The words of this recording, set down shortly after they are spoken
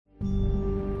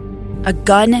A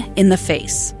gun in the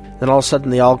face. Then all of a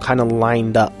sudden, they all kind of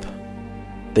lined up.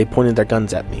 They pointed their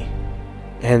guns at me.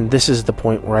 And this is the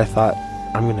point where I thought,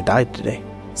 I'm going to die today.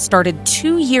 Started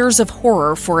 2 years of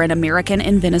horror for an American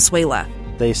in Venezuela.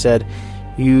 They said,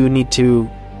 you need to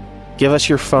give us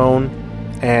your phone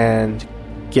and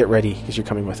get ready because you're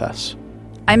coming with us.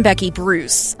 I'm Becky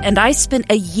Bruce, and I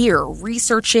spent a year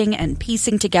researching and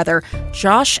piecing together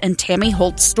Josh and Tammy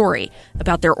Holt's story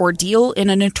about their ordeal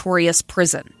in a notorious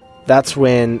prison. That's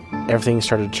when everything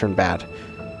started to turn bad.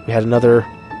 We had another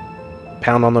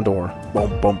pound on the door.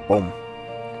 Boom, boom, boom.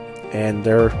 And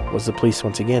there was the police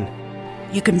once again.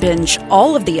 You can binge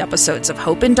all of the episodes of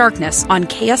Hope in Darkness on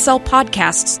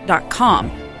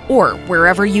KSLpodcasts.com or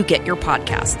wherever you get your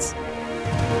podcasts.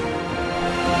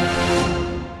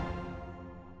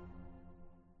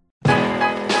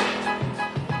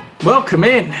 Welcome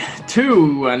in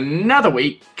to another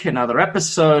week, another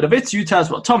episode of It's Utah's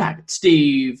World. Tom Hackett,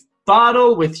 Steve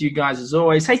Bartle with you guys as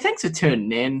always. Hey, thanks for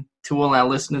tuning in to all our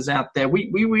listeners out there. We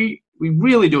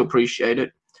really do appreciate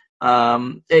it.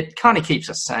 It kind of keeps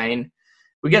us sane.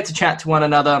 We get to chat to one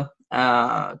another,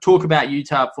 talk about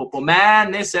Utah football.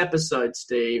 Man, this episode,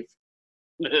 Steve,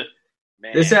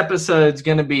 this episode's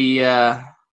going to be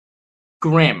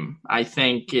grim, I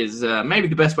think, is maybe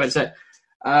the best way to say it.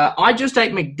 I just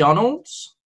ate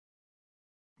McDonald's.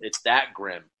 It's that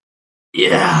grim.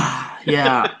 Yeah.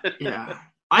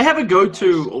 I have a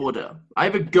go-to order.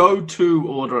 at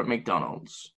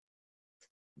McDonald's.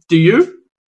 Do you?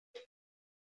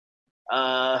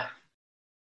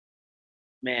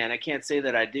 Man, I can't say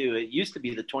that I do. It used to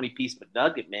be the 20-piece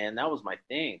McNugget, man. That was my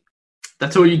thing.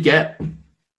 That's all you get?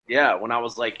 Yeah, when I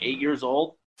was like 8 years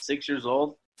old, 6 years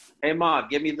old. Hey, Mom,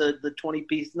 give me the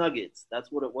 20-piece nuggets. That's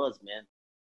what it was, man.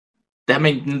 I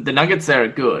mean, the nuggets there are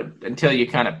good until you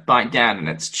kind of bite down and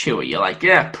it's chewy. You're like,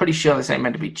 yeah, pretty sure this ain't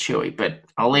meant to be chewy, but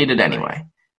I'll eat it anyway.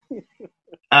 2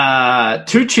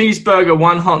 cheeseburger,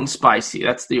 1 hot and spicy.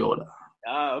 That's the order.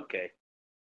 Oh, okay.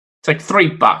 It's like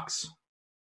 $3.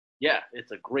 Yeah,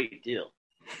 it's a great deal.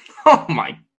 Oh,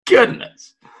 my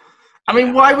goodness. I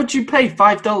mean, why would you pay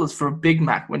 $5 for a Big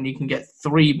Mac when you can get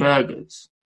 3 burgers?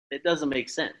 It doesn't make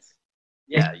sense.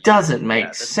 Yeah, it doesn't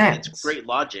make sense. It's great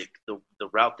logic, the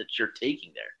route that you're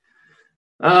taking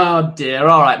there. Oh, dear.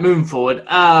 All right, moving forward.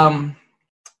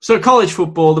 So college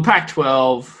football, the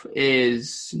Pac-12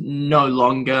 is no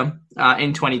longer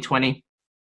in 2020.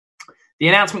 The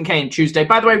announcement came Tuesday.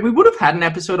 By the way, we would have had an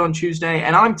episode on Tuesday,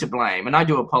 and I'm to blame, and I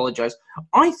do apologize.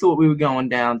 I thought we were going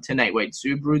down to Nate Wade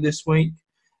Subaru this week,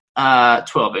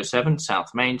 1207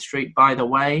 South Main Street, by the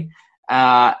way.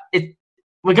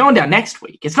 We're going down next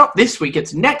week. It's not this week,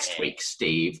 it's next week,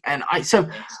 Steve. And to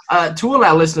all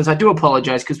our listeners, I do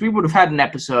apologize because we would have had an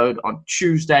episode on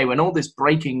Tuesday when all this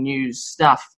breaking news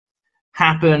stuff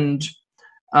happened.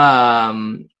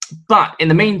 But in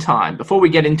the meantime, before we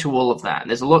get into all of that,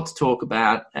 there's a lot to talk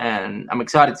about, and I'm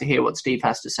excited to hear what Steve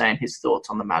has to say and his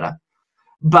thoughts on the matter.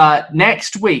 But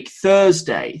next week,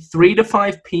 Thursday, 3 to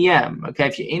 5 p.m., okay,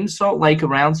 if you're in Salt Lake,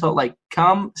 around Salt Lake,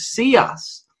 come see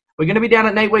us. We're going to be down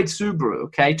at Nate Wade Subaru,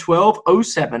 okay,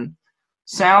 1207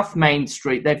 South Main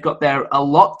Street. They've got their A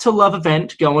Lot to Love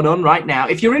event going on right now.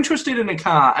 If you're interested in a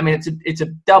car, I mean, it's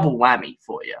a double whammy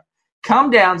for you.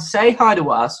 Come down, say hi to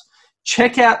us,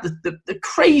 check out the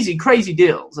crazy, crazy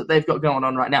deals that they've got going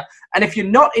on right now. And if you're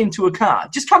not into a car,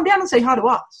 just come down and say hi to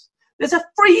us. There's a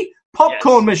free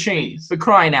popcorn machine for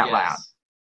crying out loud.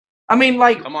 I mean,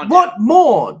 like, what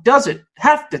more does it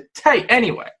have to take?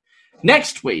 Anyway.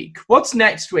 Next week. What's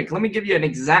next week? Let me give you an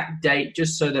exact date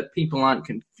just so that people aren't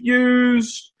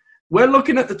confused. We're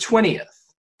looking at the 20th.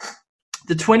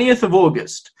 The 20th of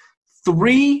August.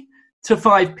 3 to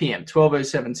 5 p.m.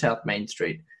 1207 South Main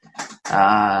Street.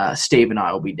 Steve and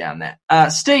I will be down there.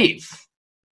 Steve.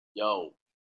 Yo.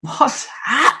 What's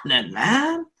happening,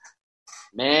 man?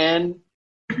 Man,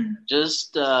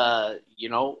 just, I'm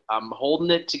holding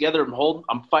it together.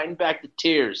 I'm fighting back the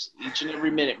tears each and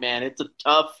every minute, man. It's a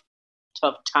tough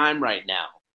time right now.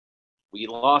 We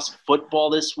lost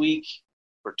football this week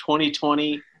for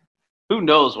 2020. Who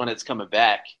knows when it's coming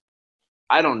back?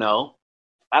 I don't know.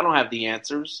 I don't have the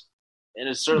answers. And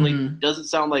it certainly doesn't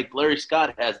sound like Larry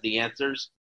Scott has the answers.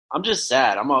 I'm just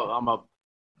sad. I'm a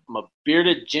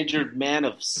bearded, gingered man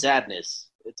of sadness.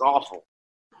 It's awful.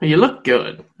 You look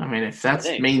good. I mean, if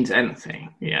that means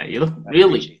anything. Yeah, you look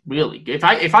really, really good.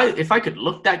 If I could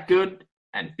look that good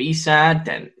and be sad,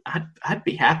 then I'd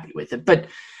be happy with it. But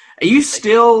are you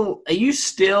still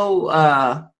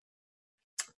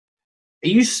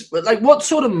what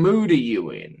sort of mood are you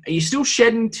in? Are you still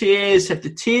shedding tears? Have the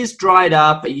tears dried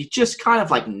up? Are you just kind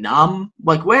of like numb?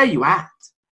 Like, where are you at?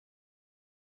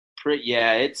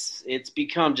 It's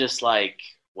become just like,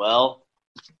 well,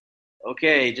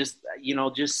 okay, just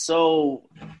so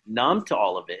numb to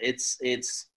all of it.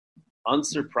 It's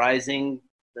unsurprising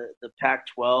the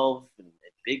Pac-12 and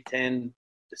Big Ten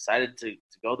decided to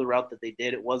go the route that they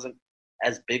did. It wasn't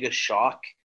as big a shock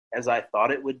as I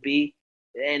thought it would be,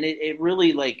 and it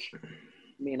really, like, I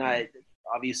mean, I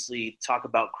obviously talk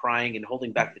about crying and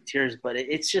holding back the tears, but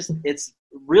it's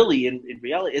really in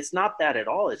reality, it's not that at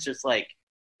all. It's just like,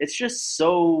 it's just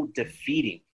so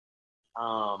defeating.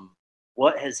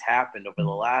 What has happened over the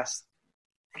last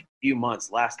few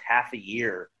months, last half a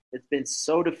year, it's been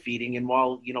so defeating. And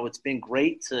while, it's been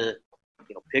great to,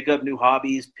 pick up new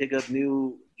hobbies, pick up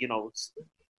new,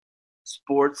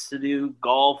 sports to do,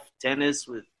 golf, tennis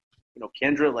with,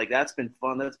 Kendra, like, that's been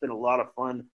fun. That's been a lot of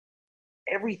fun.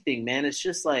 Everything, man, it's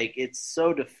just like, it's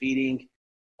so defeating,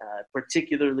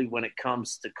 particularly when it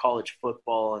comes to college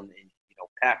football and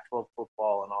Pac-12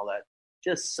 football and all that.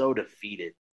 Just so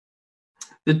defeated.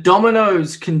 The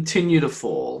dominoes continue to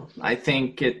fall. I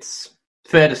think it's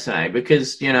fair to say,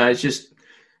 because, it's just,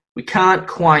 we can't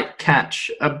quite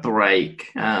catch a break.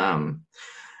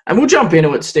 And we'll jump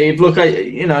into it, Steve. Look,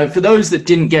 for those that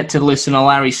didn't get to listen to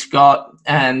Larry Scott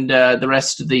and the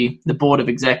rest of the board of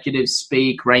executives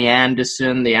speak, Ray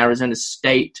Anderson, the Arizona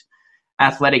State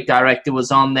athletic director,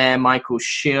 was on there, Michael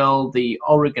Schill, the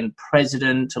Oregon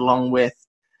president, along with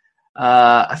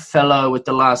a fellow with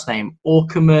the last name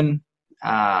Orkerman.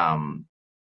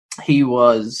 He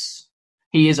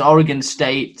is Oregon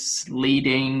State's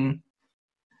leading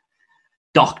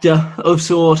doctor of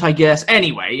sort, I guess.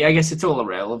 Anyway, I guess it's all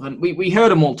irrelevant. We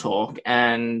heard them all talk,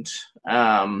 and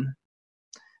the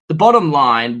bottom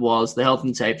line was the health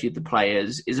and safety of the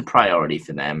players is a priority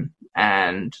for them,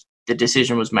 and the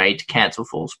decision was made to cancel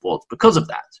fall sports because of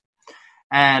that.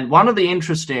 And one of the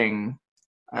interesting,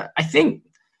 I think,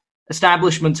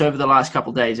 establishments over the last couple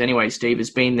of days, anyway, Steve,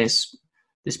 has been this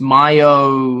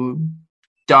myocarditis.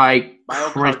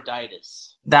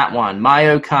 That one,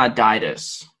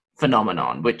 myocarditis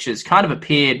phenomenon, which has kind of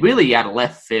appeared really out of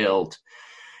left field.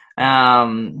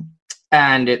 And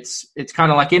it's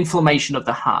kind of like inflammation of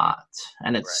the heart,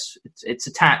 and it's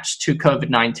attached to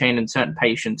COVID-19, and certain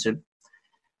patients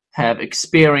have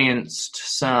experienced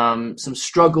some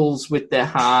struggles with their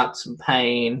heart, some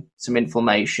pain, some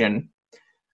inflammation.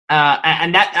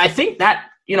 And that, I think that,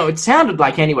 it sounded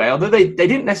like, anyway, although they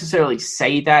didn't necessarily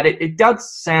say that, it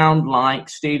does sound like,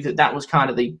 Steve, that was kind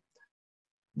of the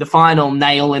final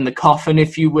nail in the coffin,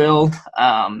 if you will.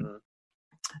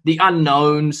 The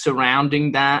unknown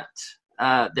surrounding that,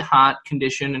 the heart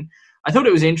condition. And I thought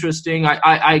it was interesting.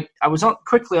 I was on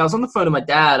the phone to my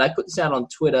dad. I put this out on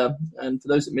Twitter, and for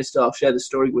those that missed it, I'll share the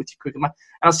story with you quickly. And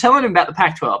I was telling him about the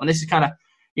Pac-12, and this is kind of,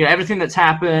 everything that's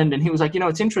happened. And he was like,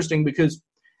 it's interesting because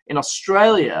in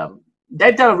Australia,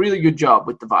 they've done a really good job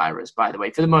with the virus, by the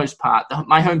way, for the most part.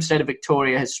 My home state of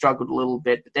Victoria has struggled a little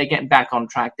bit, but they're getting back on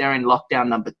track. They're in lockdown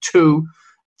number 2.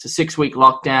 It's a 6-week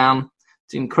lockdown.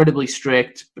 It's incredibly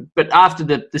strict. But after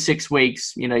the 6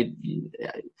 weeks,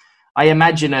 I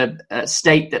imagine a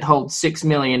state that holds 6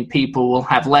 million people will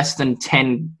have less than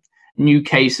 10 new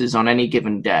cases on any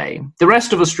given day. The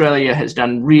rest of Australia has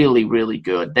done really, really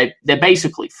good. They're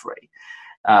basically free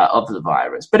of the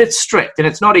virus. But it's strict, and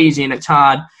it's not easy, and it's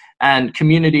hard. And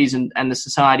communities and the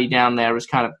society down there has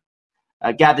kind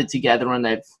of gathered together, and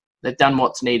they've done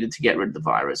what's needed to get rid of the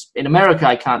virus. In America,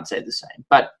 I can't say the same.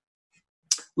 But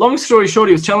long story short,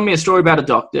 he was telling me a story about a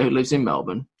doctor who lives in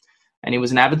Melbourne, and he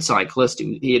was an avid cyclist.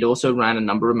 He had also ran a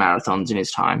number of marathons in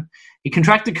his time. He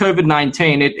contracted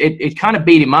COVID-19. It kind of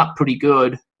beat him up pretty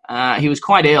good. He was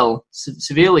quite ill,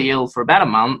 severely ill for about a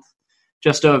month,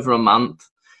 just over a month.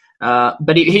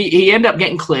 But he ended up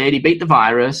getting cleared. He beat the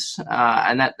virus,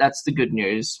 and that's the good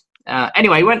news.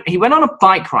 Anyway, he went on a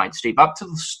bike ride, Steve, up to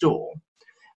the store.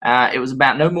 It was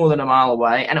about no more than a mile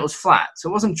away, and it was flat. So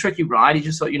it wasn't a tricky ride. He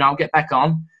just thought, I'll get back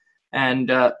on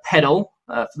and pedal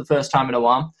for the first time in a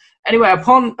while. Anyway,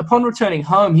 upon returning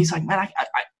home, he's like, man,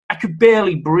 I could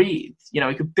barely breathe.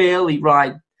 I could barely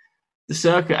ride the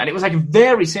circuit. And it was like a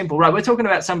very simple ride. We're talking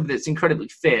about somebody that's incredibly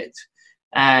fit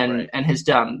and has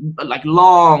done like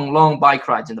long bike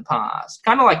rides in the past.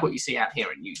 Kind of like what you see out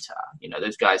here in Utah.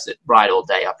 Those guys that ride all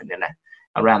day up and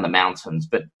around the mountains.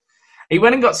 But he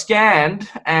went and got scanned,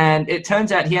 and it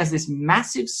turns out he has this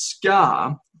massive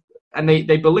scar, and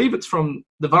they believe it's from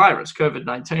the virus,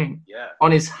 COVID-19,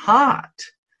 on his heart.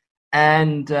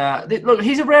 And look,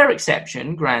 he's a rare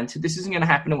exception, granted. This isn't going to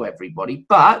happen to everybody,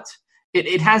 but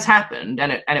it has happened,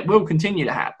 and it will continue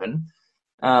to happen.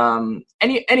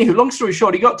 Anywho, long story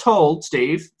short, he got told,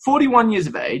 Steve, 41 years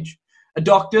of age, a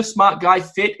doctor, smart guy,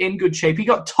 fit, in good shape. He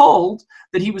got told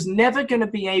that he was never going to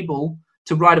be able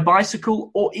to ride a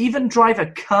bicycle or even drive a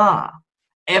car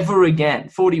ever again.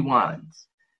 41.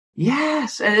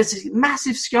 Yes, and it's a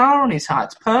massive scar on his heart.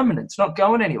 It's permanent. It's not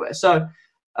going anywhere. So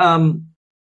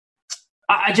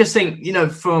I just think,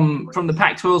 from the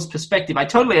Pac-12's perspective, I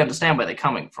totally understand where they're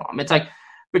coming from. It's like,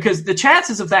 because the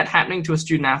chances of that happening to a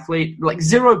student athlete, like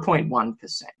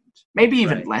 0.1%, maybe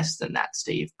even less than that,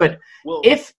 Steve. But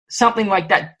if something like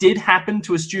that did happen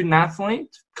to a student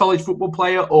athlete, college football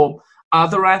player or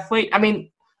other athlete, I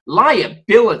mean,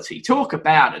 liability, talk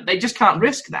about it. They just can't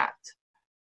risk that.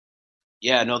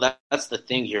 Yeah, no, that's the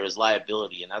thing here is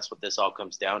liability, and that's what this all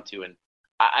comes down to. And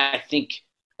I think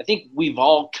we've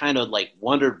all kind of like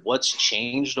wondered what's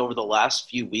changed over the last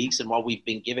few weeks, and while we've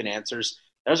been given answers,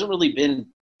 there hasn't really been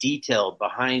detail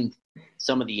behind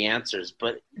some of the answers.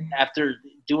 But after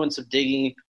doing some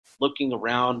digging, looking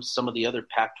around some of the other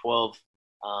Pac-12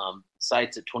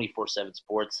 sites at 24/7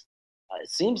 Sports,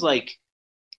 it seems like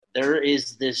there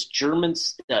is this German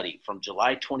study from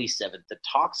July 27th that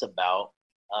talks about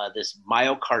this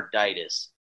myocarditis,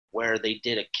 where they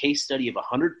did a case study of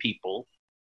 100 people,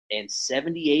 and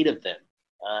 78 of them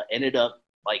ended up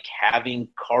like having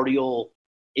cardiac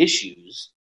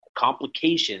issues,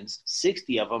 complications.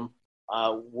 60 of them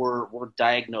were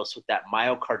diagnosed with that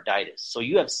myocarditis. So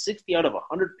you have 60 out of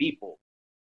 100 people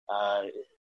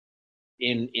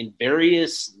in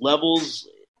various levels,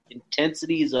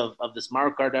 intensities of this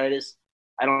myocarditis.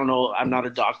 I don't know. I'm not a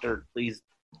doctor. Please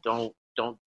don't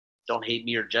hate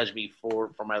me or judge me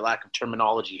for my lack of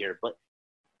terminology here. But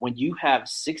when you have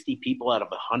 60 people out of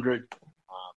 100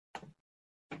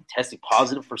 testing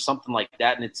positive for something like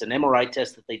that, and it's an MRI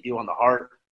test that they do on the heart,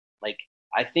 like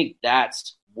I think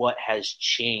that's what has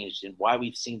changed and why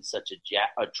we've seen such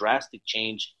a drastic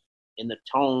change in the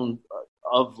tone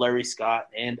of Larry Scott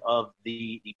and of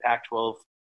the Pac-12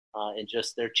 and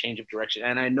just their change of direction.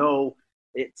 And I know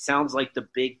it sounds like the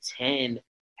Big Ten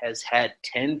has had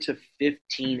 10 to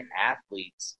 15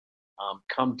 athletes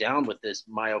come down with this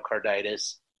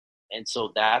myocarditis. And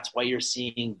so that's why you're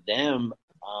seeing them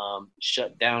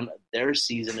shut down their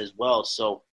season as well.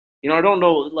 So, I don't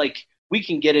know, like we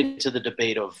can get into the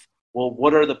debate of, well,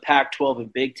 what are the Pac-12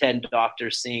 and Big Ten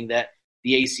doctors seeing that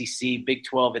the ACC, Big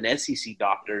 12, and SEC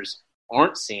doctors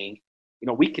aren't seeing?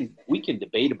 We can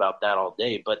debate about that all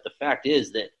day, but the fact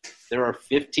is that there are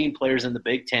 15 players in the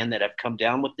Big Ten that have come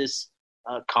down with this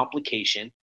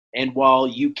complication. And while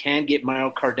you can get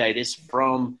myocarditis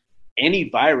from any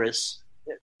virus,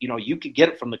 you could get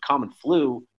it from the common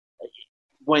flu.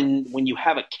 When you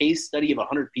have a case study of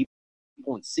 100 people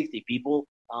and 60 people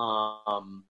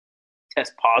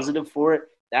test positive for it,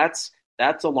 that's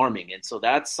alarming. And so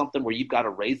that's something where you've got to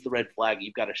raise the red flag.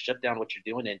 You've got to shut down what you're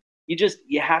doing, and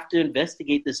you have to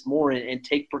investigate this more and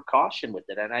take precaution with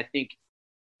it. And I think,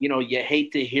 you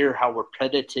hate to hear how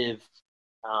repetitive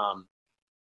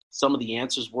some of the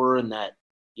answers were, and that,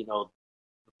 the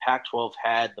Pac-12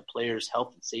 had the players'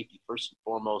 health and safety first and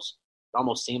foremost. It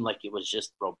almost seemed like it was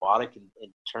just robotic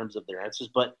in terms of their answers.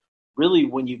 But really,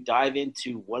 when you dive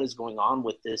into what is going on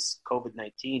with this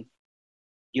COVID-19,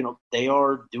 they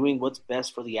are doing what's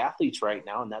best for the athletes right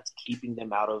now, and that's keeping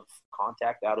them out of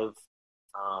contact, out of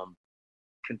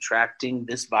contracting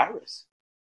this virus.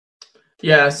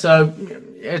 Yeah, so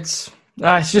it's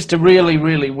just a really,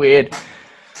 really weird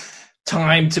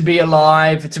time to be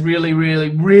alive. It's a really, really,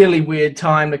 really weird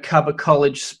time to cover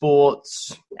college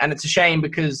sports. And it's a shame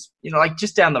because, like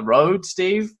just down the road,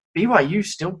 Steve,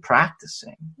 BYU's still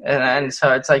practicing. And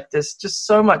so it's like there's just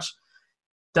so much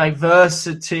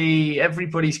diversity.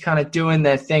 Everybody's kind of doing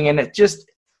their thing. And it just,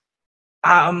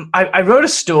 I wrote a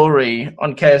story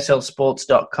on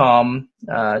KSLSports.com.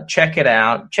 Check it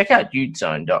out. Check out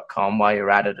UteZone.com while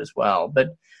you're at it as well.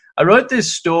 But I wrote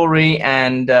this story,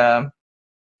 and I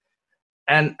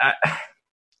kind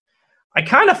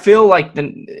of feel like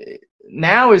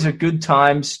now is a good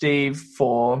time, Steve,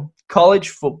 for college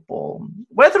football,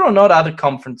 whether or not other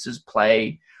conferences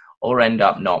play or end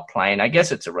up not playing. I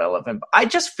guess it's irrelevant. But I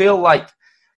just feel like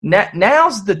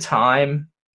now's the time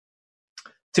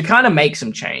to kind of make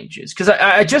some changes, because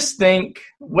I just think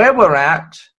where we're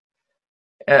at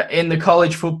in the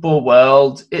college football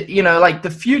world, like the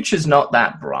future's not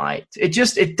that bright.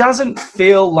 It doesn't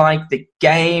feel like the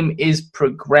game is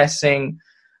progressing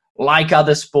like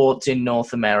other sports in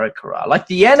North America are. Like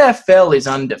the NFL is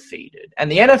undefeated,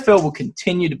 and the NFL will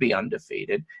continue to be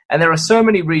undefeated. And there are so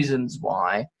many reasons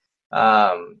why.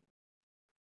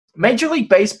 Major League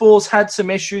Baseball's had some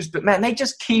issues, but man, they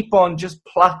just keep on just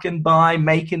plucking by,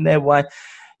 making their way.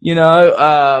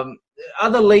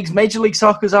 Other leagues, Major League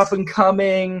Soccer's up and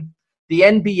coming. The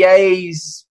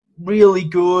NBA's really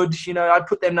good. I'd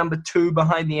put them number 2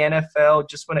 behind the NFL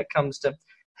just when it comes to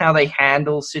how they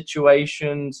handle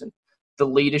situations and the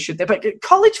leadership there. But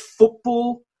college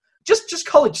football, just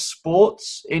college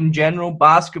sports in general,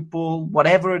 basketball,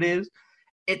 whatever it is,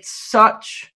 it's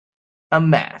such a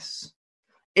mess.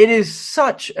 It is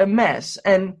such a mess.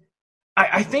 And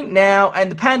I think now,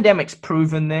 and the pandemic's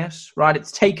proven this, right?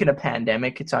 It's taken a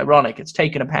pandemic. It's ironic. It's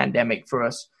taken a pandemic for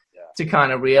us to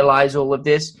kind of realize all of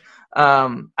this.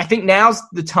 I think now's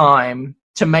the time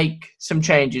to make some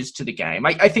changes to the game.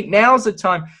 I think now's the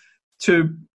time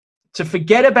to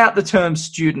forget about the term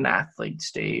student athlete,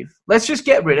 Steve. Let's just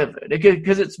get rid of it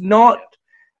because it's not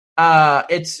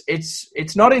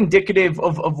it's not indicative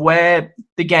of where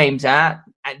the game's at.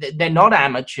 They're not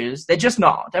amateurs. They're just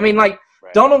not. I mean, like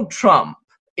Donald Trump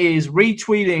is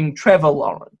retweeting Trevor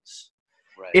Lawrence.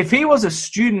 Right. If he was a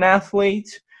student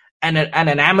athlete and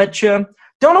an amateur,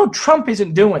 Donald Trump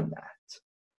isn't doing that.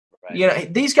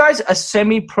 Right. These guys are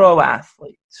semi-pro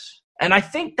athletes. And I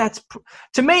think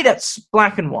to me, that's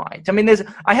black and white. I mean,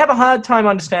 I have a hard time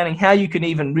understanding how you can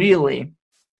even really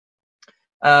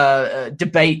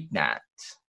debate that.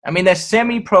 I mean, they're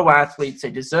semi-pro athletes. They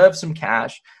deserve some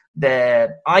cash.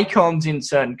 They're icons in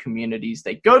certain communities.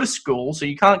 They go to school, so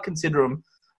you can't consider them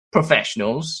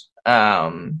professionals.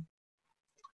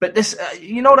 But this,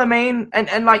 you know what I mean?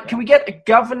 And like, can we get a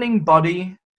governing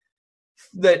body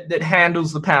that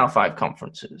handles the Power 5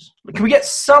 conferences? Can we get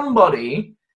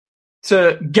somebody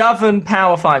to govern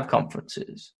Power 5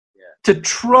 conferences to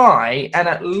try and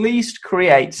at least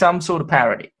create some sort of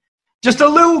parity? Just a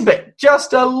little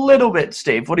bit,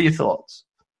 Steve. What are your thoughts?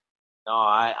 No,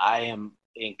 I am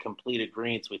in complete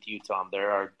agreement with you, Tom. There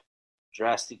are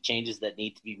drastic changes that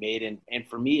need to be made. And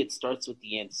for me, it starts with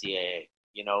the NCAA.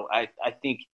 I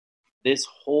think this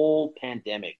whole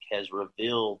pandemic has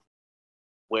revealed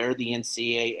where the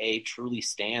NCAA truly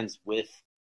stands with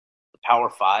the Power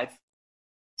 5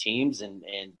 teams and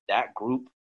that group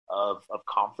of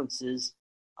conferences.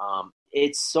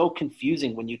 It's so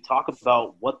confusing when you talk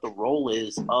about what the role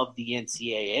is of the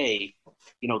NCAA.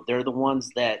 They're the ones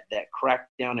that crack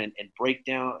down and break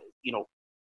down,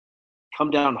 come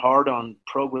down hard on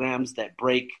programs that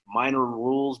break minor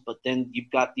rules, but then you've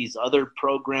got these other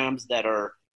programs that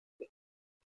are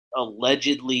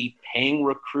allegedly paying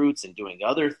recruits and doing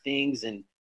other things, and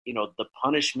the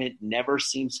punishment never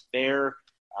seems fair.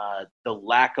 The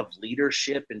lack of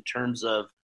leadership in terms of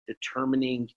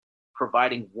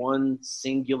providing one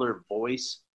singular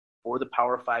voice for the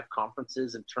Power 5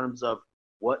 conferences in terms of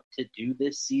what to do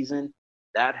this season,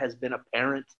 that has been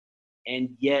apparent.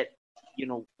 And yet,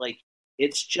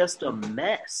 it's just a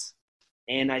mess.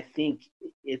 And I think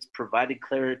it's provided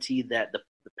clarity that the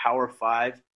Power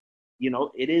 5,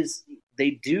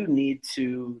 they do need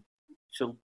to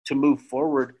move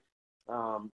forward,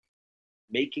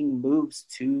 making moves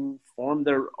to form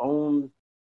their own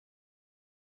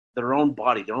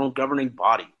body, their own governing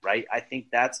body, right? I think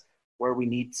that's where we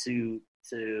need to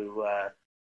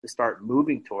start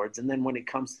moving towards. And then when it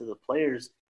comes to the players,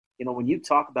 when you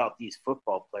talk about these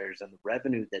football players and the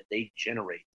revenue that they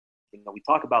generate, we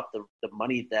talk about the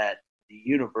money that the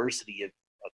University of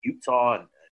Utah and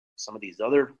some of these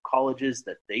other colleges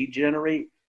that they generate,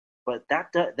 but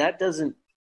that doesn't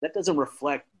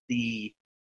reflect the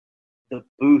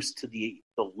boost to the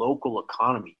local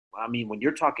economy. I mean, when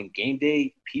you're talking game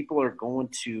day, people are going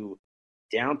to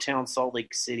downtown Salt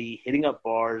Lake City, hitting up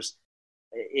bars.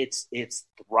 It's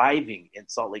thriving in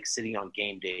Salt Lake City on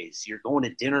game days. You're going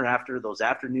to dinner after those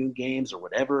afternoon games or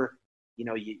whatever.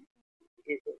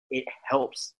 It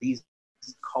helps. These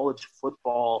college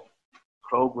football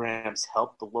programs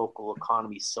help the local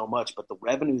economy so much, but the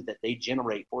revenue that they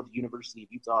generate for the University of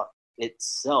Utah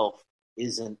itself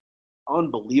is an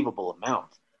unbelievable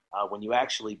amount. When you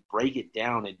actually break it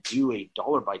down and do a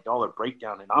dollar-by-dollar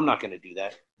breakdown, and I'm not going to do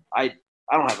that. I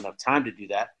don't have enough time to do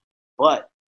that. But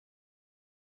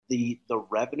the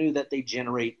revenue that they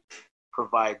generate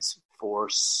provides for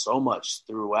so much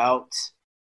throughout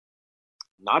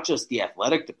not just the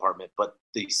athletic department, but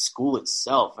the school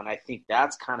itself. And I think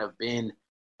that's kind of been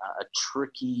a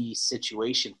tricky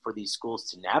situation for these schools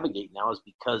to navigate now, is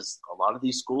because a lot of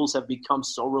these schools have become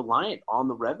so reliant on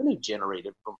the revenue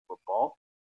generated from football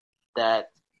that,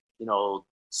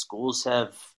 schools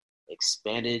have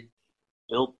expanded,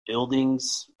 built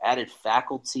buildings, added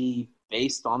faculty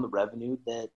based on the revenue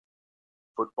that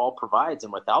football provides.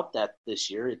 And without that this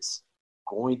year, it's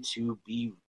going to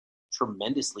be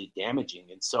tremendously damaging.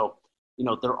 And so,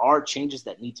 there are changes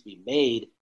that need to be made.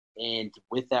 And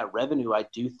with that revenue, I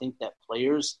do think that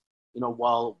players,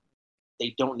 while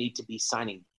they don't need to be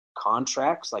signing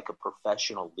contracts like a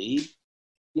professional league,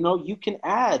 you can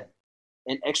add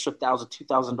an extra $1,000,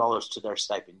 $2,000 to their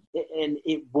stipend, and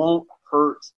it won't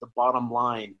hurt the bottom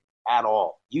line at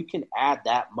all. You can add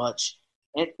that much,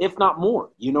 and if not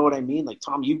more. You know what I mean? Like,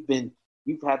 Tom, you've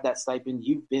had that stipend,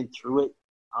 you've been through it.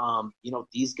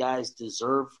 These guys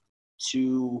deserve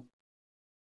to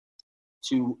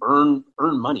earn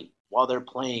money while they're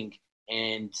playing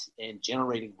and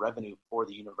generating revenue for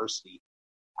the university.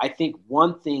 I think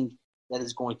one thing that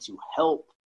is going to help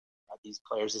these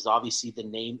players is obviously the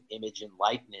name, image, and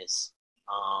likeness,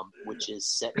 which is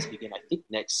set to begin, I think,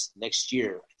 next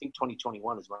year. I think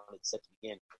 2021 is when it's set to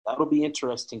begin. That'll be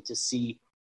interesting to see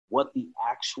what the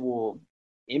actual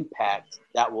impact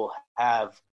that will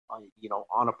have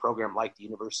on a program like the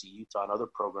University of Utah and other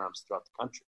programs throughout the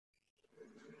country.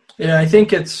 Yeah, I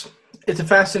think it's a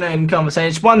fascinating conversation.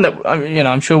 It's one that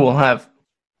I'm sure we'll have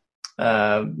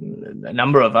a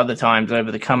number of other times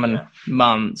over the coming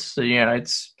months. So,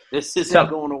 this isn't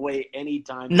going away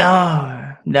anytime soon.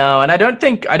 No, and I don't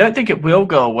think it will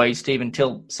go away, Steve,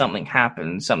 until something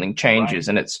happens, something changes,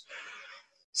 right, and it's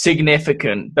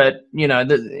significant. But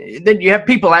then you have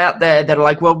people out there that are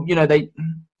like, well,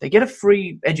 they get a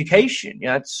free education.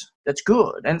 That's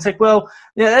good, and it's like, well,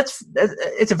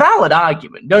 it's a valid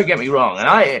argument. Don't get me wrong,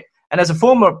 and as a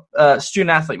former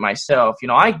student athlete myself,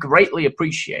 I greatly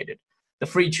appreciated the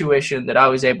free tuition that I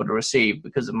was able to receive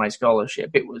because of my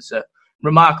scholarship. It was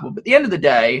remarkable. But at the end of the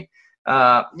day,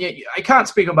 I can't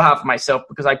speak on behalf of myself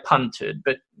because I punted.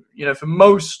 But for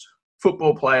most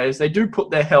football players, they do put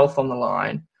their health on the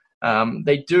line.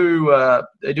 They do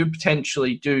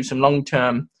potentially do some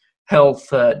long-term health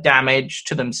damage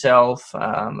to themselves,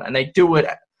 and they do it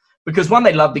because, one,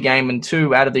 they love the game, and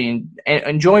two, out of the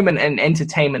enjoyment and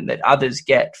entertainment that others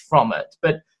get from it.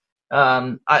 But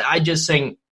I just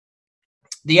think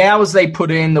the hours they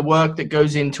put in, the work that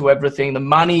goes into everything, the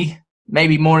money,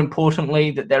 maybe more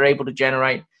importantly, that they're able to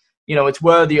generate, it's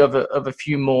worthy of a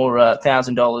few more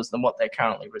 $1,000 than what they're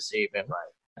currently receiving.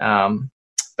 Right.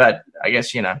 But I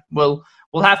guess we'll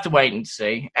have to wait and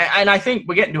see. And I think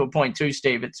we're getting to a point too,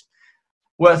 Steve. It's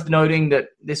worth noting that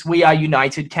this We Are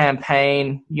United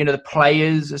campaign, the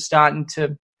players are starting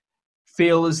to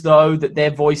feel as though that their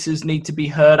voices need to be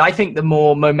heard. I think the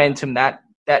more momentum that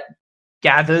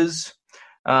gathers,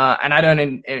 and I don't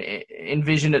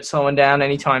envision it slowing down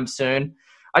anytime soon.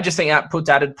 I just think that puts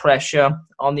added pressure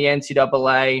on the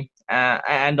NCAA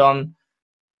and on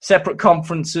separate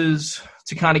conferences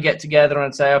to kind of get together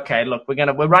and say, okay, look,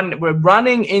 we're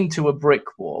running into a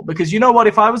brick wall. Because you know what?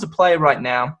 If I was a player right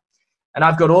now and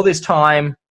I've got all this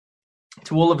time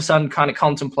to all of a sudden kind of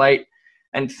contemplate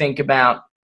and think about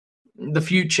the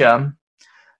future,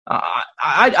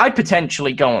 I'd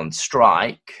potentially go on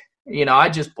strike.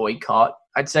 I'd just boycott.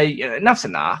 I'd say enough's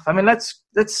enough. I mean, let's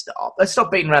stop. Let's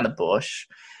stop beating around the bush.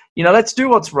 Let's do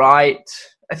what's right.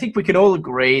 I think we can all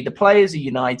agree the players are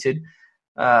united.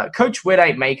 Coach Witt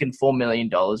ain't making $4 million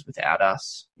without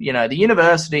us. The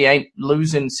university ain't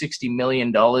losing $60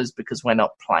 million because we're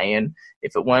not playing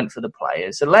if it weren't for the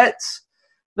players. So let's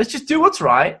just do what's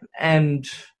right and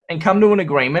come to an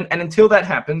agreement. And until that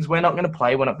happens, we're not going to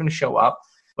play. We're not going to show up.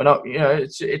 We're not.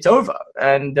 It's over.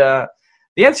 And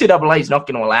the NCAA is not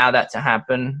going to allow that to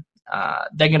happen.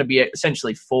 They're going to be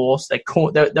essentially forced.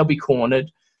 They'll be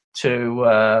cornered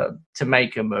to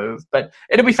make a move. But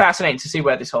it'll be fascinating to see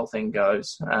where this whole thing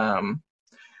goes.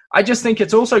 I just think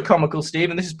it's also comical, Steve,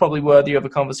 and this is probably worthy of a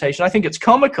conversation. I think it's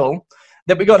comical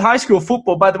that we got high school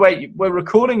football. By the way, we're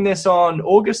recording this on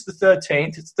August the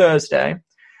 13th. It's Thursday.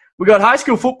 We got high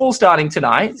school football starting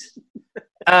tonight.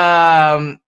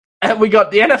 And we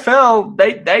got the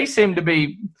NFL. They seem to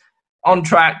be on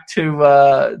track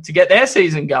to get their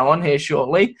season going here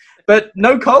shortly. But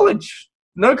no college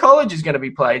is going to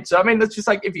be played. So, I mean, that's just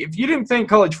like, if you didn't think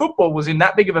college football was in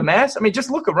that big of a mess, I mean,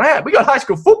 just look around. We got high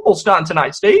school football starting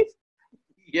tonight, Steve.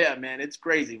 Yeah, man, it's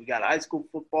crazy. We got high school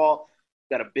football.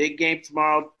 We got a big game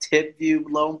tomorrow, Tipview,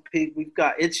 Lone Peak.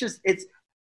 It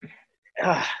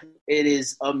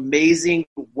is amazing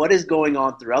what is going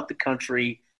on throughout the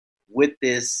country with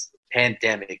this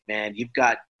pandemic, man. You've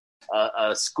got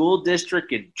a school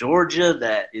district in Georgia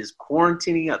that is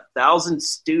quarantining 1,000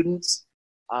 students.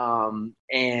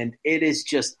 And it is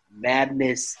just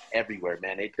madness everywhere,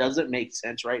 man. It doesn't make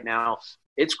sense right now.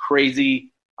 It's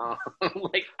crazy.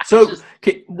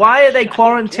 Why are they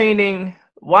quarantining?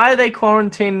 Why are they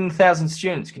quarantining 1,000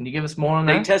 students? Can you give us more on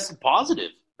that? They tested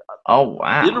positive. Oh,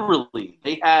 wow. Literally,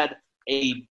 they had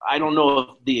I don't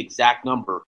know the exact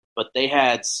number, but they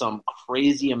had some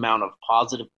crazy amount of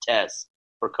positive tests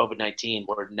for COVID-19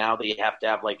 where now they have to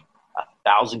have like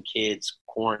 1,000 kids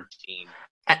quarantined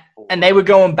And they were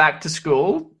going back to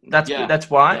school. That's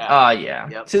why. Yeah. Yeah.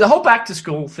 Yep. See, the whole back to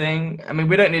school thing. I mean,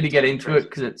 we don't need to get into it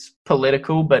because it's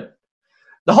political, but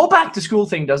the whole back to school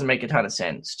thing doesn't make a ton of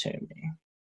sense to me.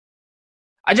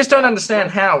 I just don't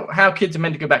understand how kids are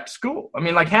meant to go back to school. I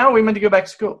mean, like, how are we meant to go back to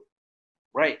school?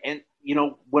 Right. And,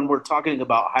 when we're talking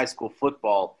about high school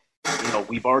football,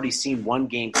 we've already seen one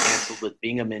game canceled with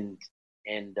Bingham and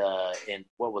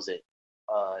what was it?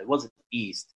 It wasn't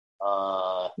East.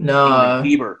 No.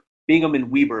 Bingham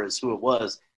and Weber is who it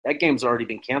was. That game's already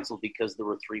been canceled because there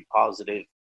were 3 positive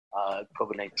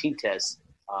COVID-19 tests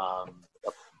of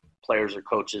players or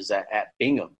coaches at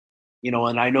Bingham.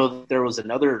 And I know that there was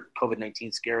another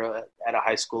COVID-19 scare at a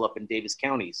high school up in Davis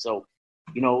County. So,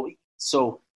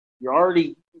 so you've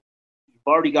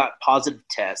already got positive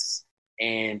tests,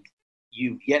 and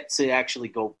you've yet to actually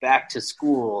go back to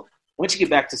school. Once you get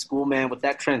back to school, man, with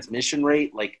that transmission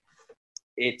rate, like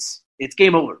it's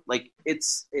game over. Like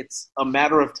it's a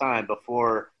matter of time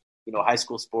before high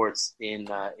school sports in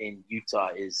Utah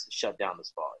is shut down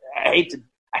this fall. I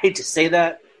hate to say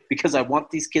that because I want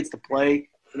these kids to play.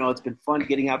 It's been fun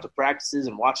getting out to practices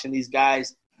and watching these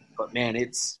guys, but man,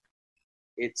 it's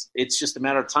just a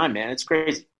matter of time, man. It's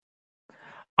crazy.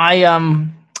 I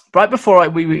right before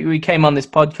we came on this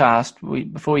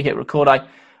podcast, before we hit record,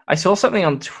 I saw something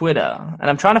on Twitter, and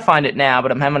I'm trying to find it now,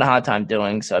 but I'm having a hard time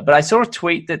doing so. But I saw a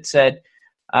tweet that said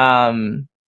that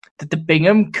the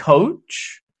Bingham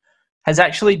coach has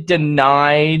actually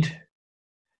denied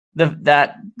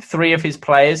that 3 of his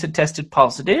players had tested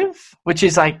positive, which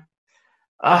is like,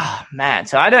 oh man.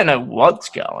 So I don't know what's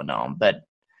going on, but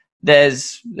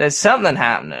there's something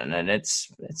happening, and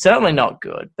it's certainly not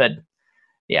good. But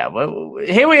yeah, well,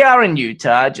 here we are in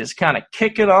Utah, just kind of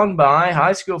kicking on by.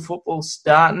 High school football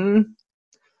starting.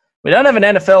 We don't have an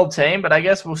NFL team, but I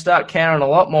guess we'll start caring a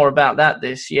lot more about that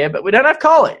this year. But we don't have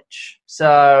college,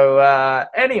 so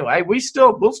anyway, we'll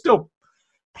still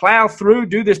plow through,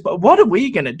 do this. But what are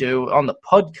we going to do on the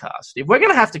podcast if we're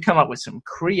going to have to come up with some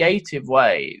creative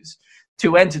ways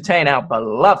to entertain our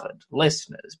beloved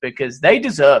listeners, because they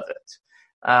deserve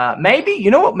it? Maybe,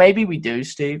 you know what? Maybe we do,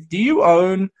 Steve. Do you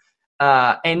own?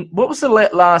 And what was the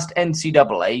last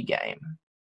NCAA game?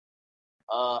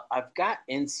 I've got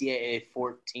NCAA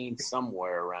 14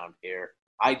 somewhere around here.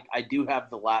 I do have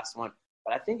the last one,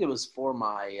 but I think it was for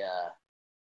my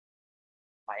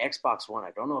my Xbox One.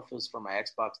 I don't know if it was for my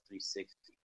Xbox 360.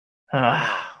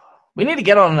 We need to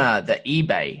get on the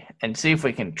eBay and see if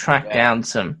we can track down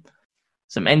some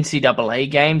NCAA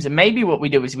games. And maybe what we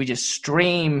do is we just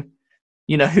stream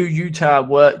who Utah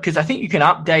were, because I think you can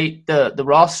update the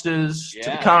rosters to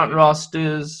the current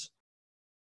rosters.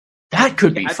 That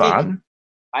could be fun.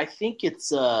 I think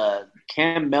it's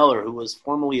Cam Mellor, who was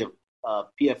formerly of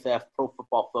PFF, Pro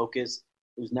Football Focus,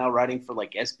 who's now writing for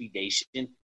like SB Nation.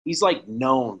 He's like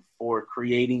known for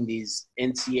creating these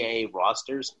NCAA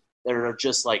rosters that are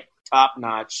just like top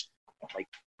notch, like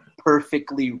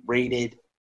perfectly rated.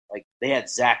 Like they had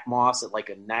Zach Moss at like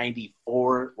a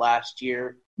 94 last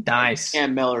year. Nice.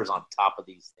 Cam Miller's on top of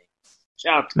these things.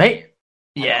 Shout out to Cam.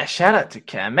 Yeah, shout out to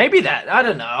Cam. Maybe that. I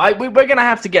don't know. We're going to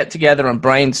have to get together and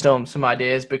brainstorm some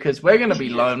ideas, because we're going to be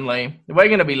lonely. We're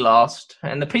going to be lost.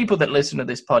 And the people that listen to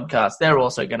this podcast, they're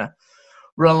also going to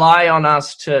rely on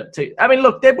us to. I mean,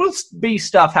 look, there will be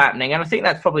stuff happening, and I think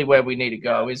that's probably where we need to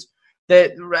go. Is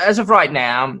that as of right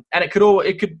now, and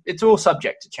it's all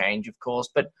subject to change, of course,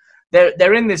 but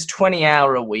they're in this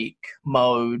 20-hour-a-week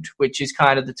mode, which is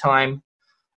kind of the time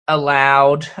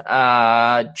allowed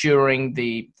during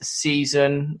the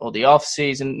season or the off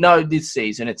season. No, this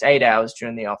season it's 8 hours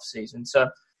during the off season. So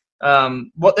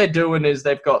what they're doing is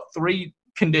they've got 3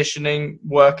 conditioning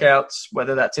workouts,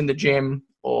 whether that's in the gym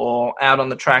or out on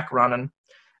the track running,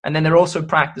 and then they're also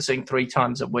practicing 3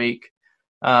 times a week.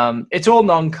 It's all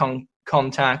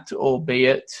non-contact,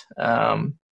 albeit,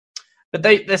 but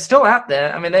they're still out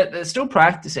there. I mean, they're still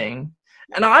practicing.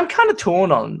 And I'm kind of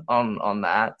torn on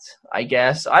that, I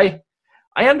guess. I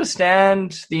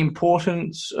understand the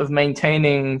importance of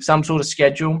maintaining some sort of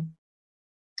schedule.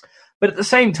 But at the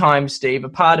same time, Steve, a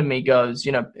part of me goes,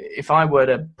 if I were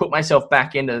to put myself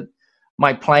back into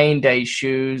my playing day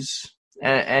shoes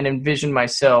and envision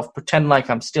myself, pretend like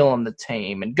I'm still on the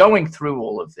team and going through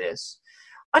all of this,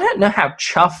 I don't know how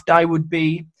chuffed I would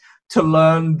be to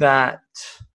learn that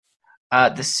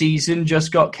the season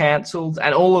just got cancelled,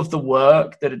 and all of the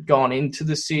work that had gone into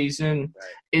the season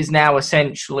is now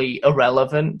essentially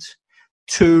irrelevant,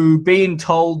 to being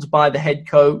told by the head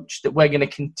coach that we're going to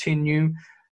continue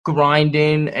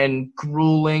grinding and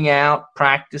grueling out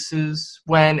practices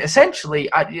when essentially,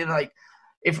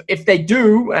 if they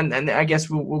do, and I guess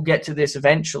we'll get to this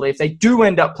eventually, if they do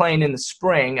end up playing in the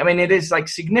spring, I mean, it is like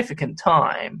significant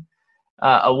time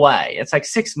away. It's like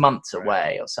 6 months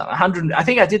away or something. 100. I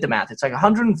think I did the math. It's like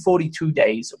 142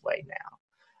 days away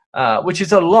now, which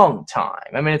is a long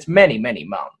time. I mean, it's many, many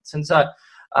months. And so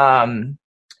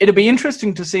it'll be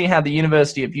interesting to see how the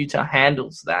University of Utah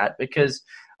handles that, because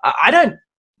I don't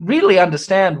really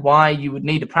understand why you would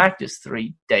need to practice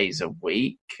 3 days a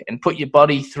week and put your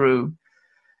body through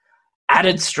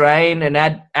added strain and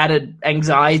added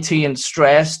anxiety and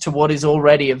stress to what is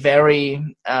already a very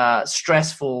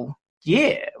stressful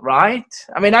year, right?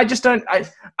 I mean, I just don't.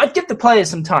 I'd give the players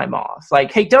some time off.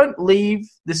 Like, hey, don't leave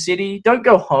the city, don't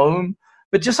go home,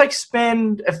 but just like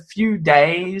spend a few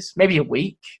days, maybe a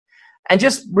week, and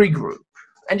just regroup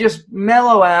and just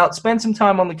mellow out. Spend some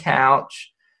time on the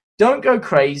couch. Don't go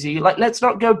crazy. Like, let's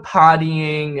not go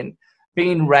partying and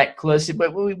being reckless.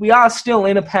 But we are still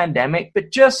in a pandemic.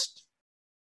 But just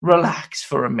relax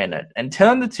for a minute and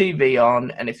turn the TV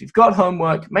on. And if you've got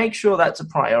homework, make sure that's a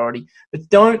priority. But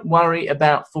don't worry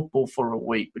about football for a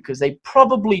week, because they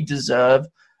probably deserve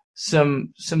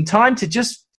some time to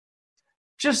just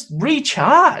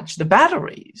recharge the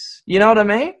batteries. You know what I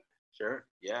mean? Sure.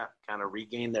 Yeah. Kind of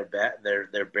regain their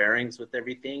bearings with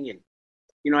everything. And,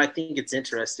 you know, I think it's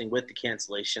interesting with the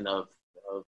cancellation of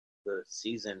the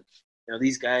season. You know,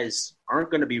 these guys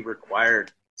aren't going to be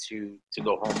required to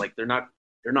go home. Like, they're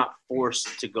not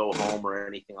forced to go home or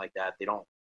anything like that. They don't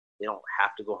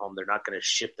have to go home. They're not going to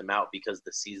ship them out because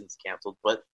the season's canceled.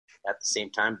 But at the same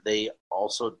time, they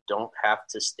also don't have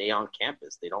to stay on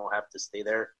campus. They don't have to stay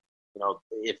there. You know,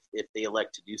 if they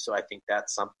elect to do so, I think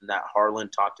that's something that Harlan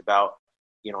talked about,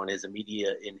 you know, in his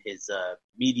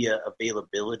media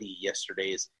availability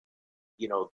yesterday. Is, you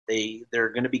know, there are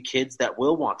going to be kids that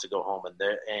will want to go home,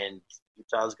 and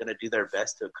Utah is going to do their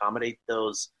best to accommodate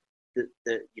those.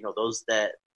 Those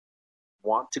that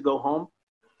want to go home,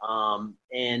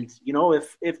 and you know,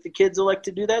 if the kids elect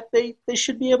to do that, they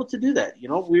should be able to do that. You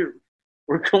know,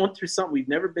 we're going through something we've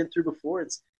never been through before.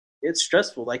 It's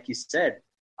stressful, like you said.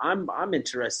 I'm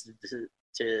interested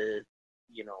to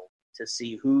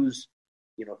see who's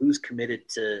committed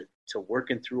to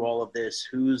working through all of this,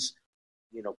 who's,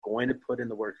 you know, going to put in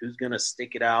the work, who's going to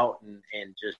stick it out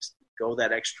and just go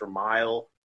that extra mile,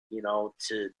 you know,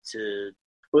 to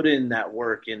put in that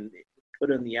work and put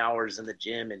in the hours in the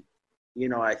gym. And, you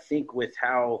know, I think with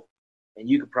how, and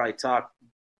you could probably talk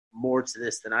more to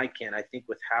this than I can, I think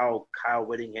with how Kyle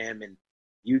Whittingham and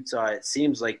Utah, it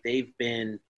seems like they've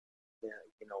been,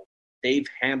 you know, they've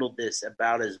handled this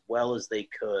about as well as they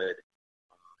could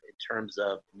in terms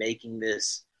of making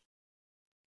this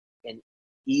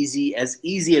as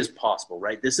easy as possible,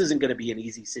 right? This isn't going to be an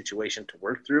easy situation to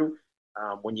work through.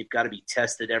 When you've got to be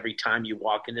tested every time you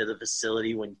walk into the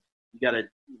facility, when you got to,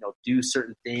 you know, do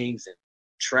certain things and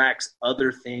tracks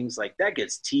other things, like that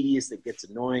gets tedious, that gets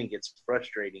annoying, gets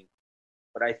frustrating.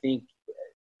 But I think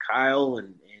Kyle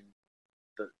and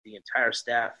the entire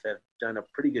staff have done a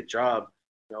pretty good job,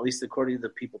 you know, at least according to the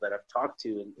people that I've talked to,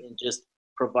 in just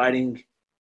providing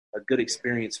a good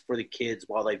experience for the kids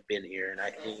while they've been here. And I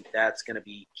think that's going to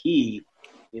be key,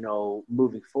 you know,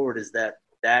 moving forward, is that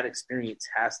experience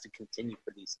has to continue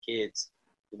for these kids,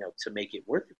 you know, to make it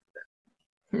worth it for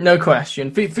them. No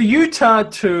question. For Utah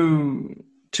to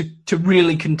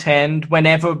really contend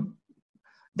whenever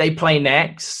they play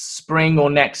next spring or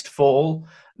next fall,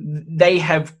 they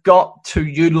have got to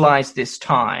utilize this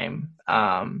time,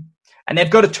 and they've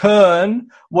got to turn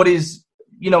what is,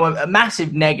 you know, a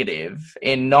massive negative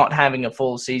in not having a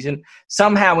full season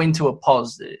somehow into a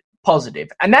positive,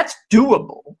 and that's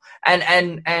doable.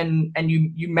 And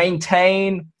you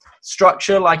maintain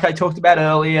structure, like I talked about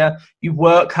earlier. You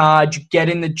work hard, you get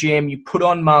in the gym, you put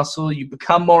on muscle, you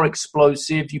become more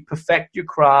explosive, you perfect your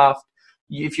craft.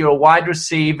 If you're a wide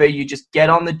receiver, you just get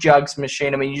on the jugs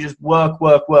machine. I mean, you just work.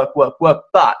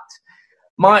 But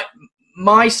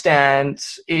my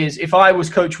stance is, if I was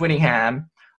Coach Whittingham,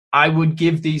 I would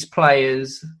give these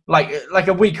players like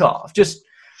a week off. Just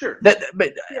sure. But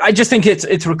I just think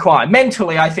it's required.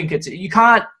 Mentally, I think you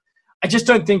can't. I just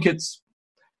don't think it's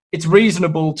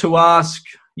reasonable to ask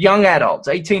young adults,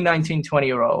 18, 19,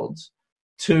 20-year-olds,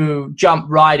 to jump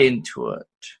right into it.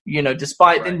 You know,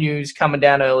 despite the news coming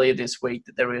down earlier this week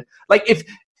that there is,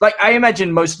 I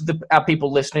imagine most of our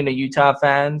people listening are Utah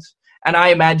fans, and I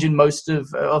imagine most of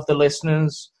the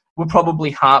listeners were probably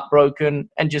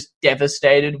heartbroken and just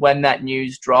devastated when that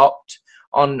news dropped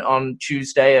on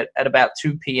Tuesday at about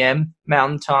 2 p.m.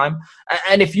 Mountain Time.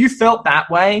 And if you felt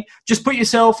that way, just put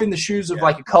yourself in the shoes of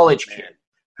like a college kid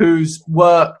who's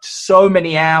worked so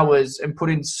many hours and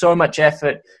put in so much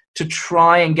effort to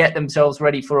try and get themselves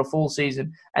ready for a full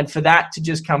season, and for that to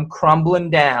just come crumbling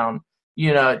down,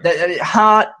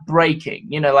 heartbreaking,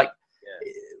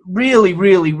 really,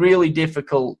 really, really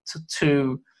difficult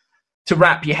to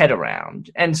wrap your head around.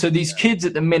 And so these kids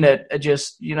at the minute are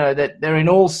just, that they're in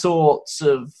all sorts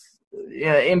of,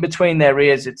 in between their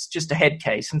ears. It's just a head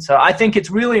case. And so I think it's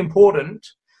really important.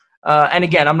 And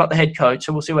again, I'm not the head coach,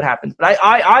 so we'll see what happens. But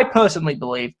I personally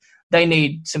believe they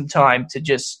need some time to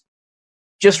just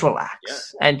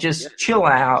relax and just chill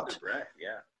out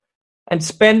and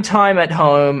spend time at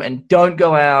home and don't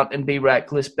go out and be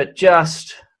reckless, but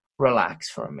just relax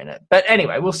for a minute. But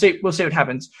anyway, we'll see what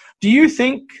happens. Do you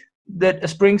think that a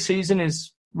spring season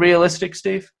is realistic,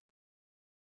 Steve?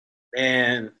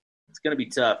 Man, it's going to be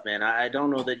tough, man. I don't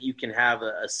know that you can have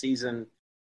a season,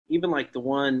 even like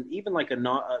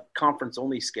a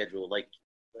conference-only schedule, like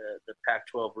the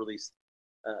Pac-12 released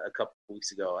a couple of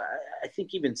weeks ago. I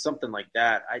think even something like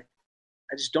that, I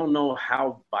just don't know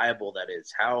how viable that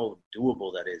is, how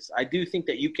doable that is. I do think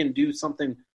that you can do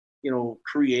something,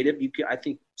 creative. I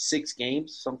think 6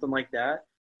 games, something like that.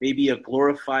 Maybe a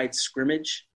glorified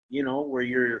scrimmage, where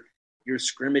you're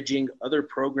scrimmaging other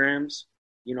programs,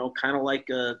 kind of like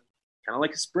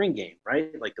a spring game,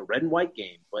 right? Like the red and white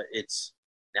game, but it's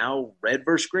now red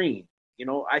versus green.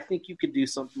 I think you could do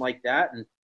something like that,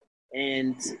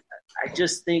 and I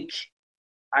just think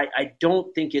I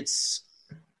don't think it's.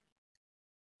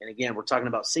 And again, we're talking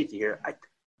about safety here.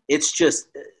 It's just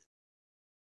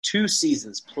 2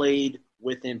 seasons played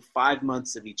within 5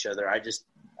 months of each other. I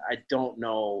don't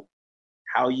know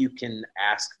how you can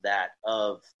ask that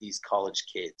of these college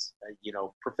kids.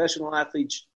 Professional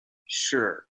athletes,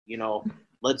 sure,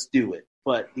 let's do it.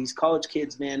 But these college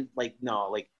kids, man,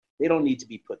 no, they don't need to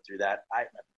be put through that.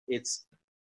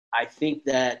 I think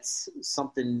that's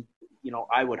something,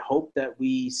 I would hope that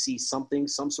we see some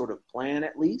sort of plan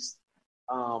at least.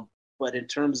 But in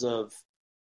terms of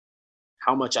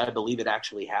how much I believe it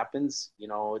actually happens,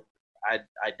 I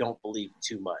don't believe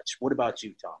too much. What about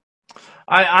you, Tom?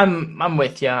 I'm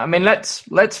with you. I mean,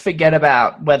 let's forget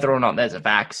about whether or not there's a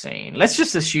vaccine. Let's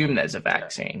just assume there's a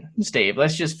vaccine, Steve.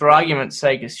 Let's just, for argument's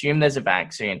sake, assume there's a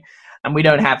vaccine, and we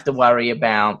don't have to worry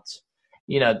about,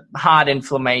 heart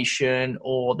inflammation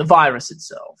or the virus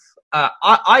itself.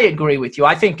 I agree with you.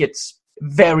 I think it's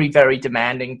very, very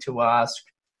demanding to ask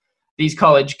these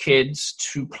college kids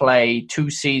to play 2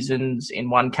 seasons in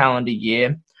 1 calendar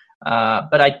year.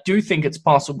 But I do think it's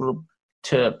possible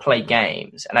to play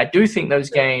games. And I do think those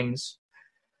games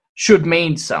should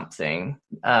mean something.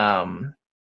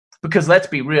 Because let's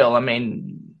be real, I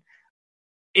mean,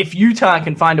 if Utah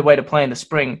can find a way to play in the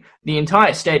spring, the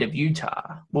entire state of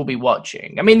Utah will be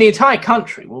watching. I mean, the entire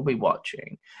country will be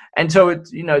watching. And so,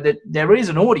 it's, that there is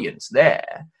an audience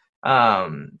there.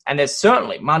 And there's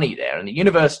certainly money there. And the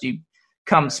university,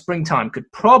 come springtime,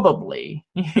 could probably,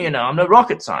 I'm no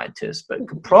rocket scientist, but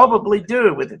could probably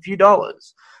do with a few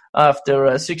dollars after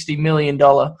a $60 million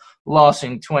loss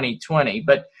in 2020.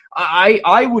 But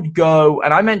I would go,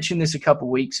 and I mentioned this a couple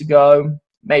weeks ago,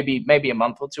 maybe a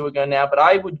month or 2 ago now, but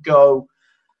I would go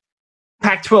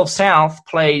Pac-12 South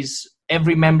plays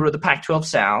every member of the Pac-12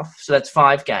 South, so that's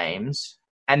 5 games.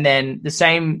 And then the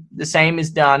same is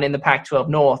done in the Pac-12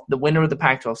 North. The winner of the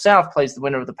Pac-12 South plays the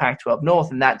winner of the Pac-12 North,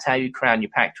 and that's how you crown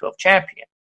your Pac-12 champion.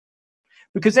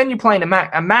 Because then you're playing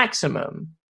a maximum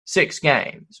 6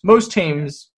 games. Most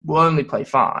teams will only play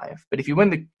 5, but if you win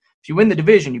the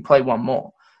division, you play 1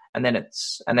 more, and then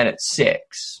it's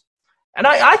 6. And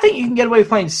I think you can get away with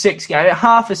playing 6 games,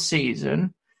 half a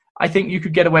season. I think you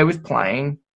could get away with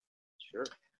playing. Sure.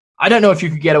 I don't know if you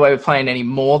could get away with playing any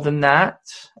more than that.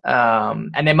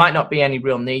 And there might not be any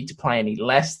real need to play any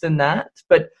less than that.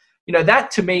 But,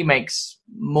 that to me makes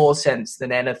more sense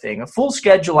than anything. A full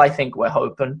schedule, I think we're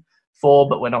hoping for,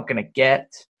 but we're not going to get.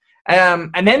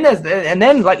 And then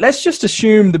let's just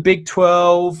assume the Big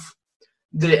 12,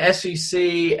 the SEC,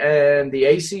 and the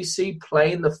ACC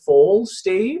play in the fall,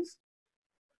 Steve.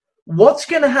 What's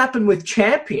going to happen with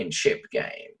championship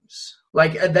games?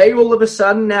 Are they all of a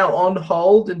sudden now on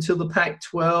hold until the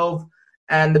Pac-12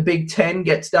 and the Big Ten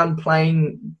gets done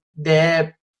playing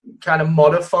their kind of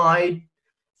modified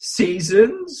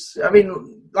seasons? I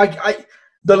mean,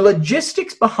 the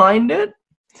logistics behind it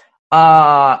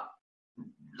are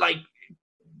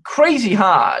crazy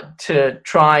hard to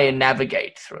try and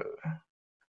navigate through.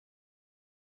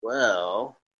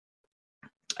 Well,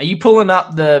 are you pulling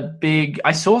up the big?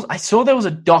 I saw there was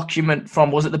a document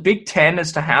from, was it the Big Ten,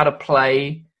 as to how to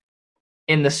play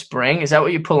in the spring? Is that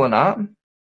what you're pulling up?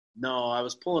 No, I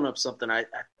was pulling up something. I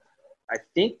I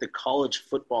think the College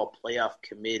Football Playoff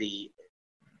Committee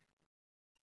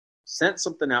sent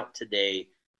something out today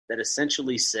that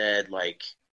essentially said, like,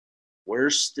 we're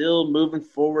still moving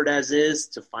forward as is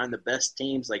to find the best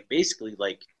teams. Like, basically,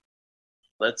 like,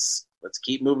 let's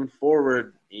keep moving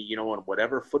forward. You know, when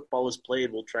whatever football is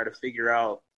played, we'll try to figure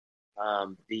out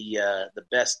the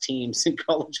best teams in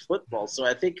college football. So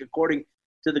I think according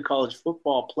to the College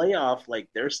Football Playoff, like,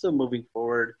 they're still moving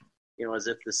forward, you know, as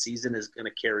if the season is going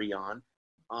to carry on.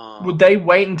 Would they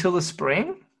wait until the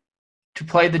spring to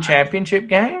play the championship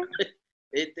game?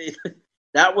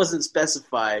 That wasn't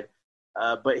specified,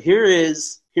 but here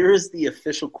is the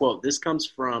official quote. This comes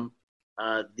from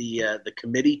the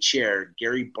committee chair,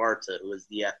 Gary Barta, who is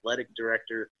the athletic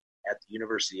director at the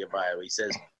University of Iowa. He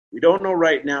says, "We don't know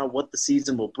right now what the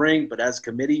season will bring, but as a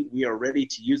committee, we are ready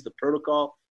to use the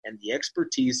protocol and the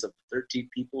expertise of 13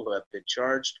 people who have been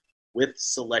charged with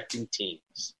selecting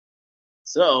teams."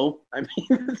 So, I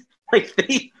mean, like,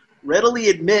 they readily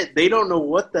admit they don't know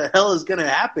what the hell is going to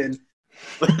happen,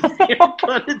 but they're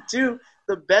going to do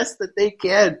the best that they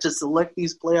can to select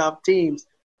these playoff teams.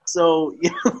 So, you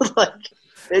know, like,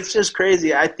 it's just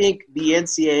crazy. I think the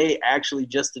NCAA actually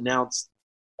just announced,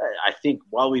 I think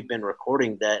while we've been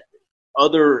recording, that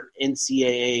other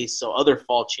NCAA, so other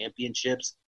fall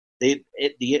championships, there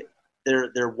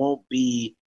won't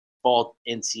be fall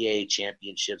NCAA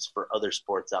championships for other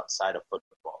sports outside of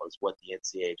football, is what the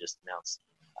NCAA just announced,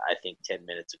 I think 10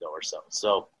 minutes ago or so.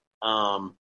 So,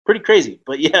 pretty crazy.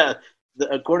 But yeah,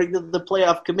 according to the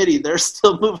playoff committee, they're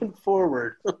still moving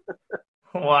forward.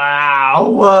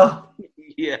 Wow.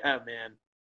 Yeah, man.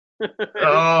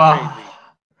 Oh. Crazy.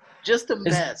 Just a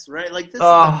mess, right? Like, this is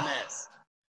a mess.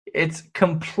 It's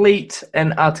complete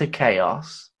and utter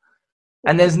chaos.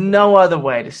 And there's no other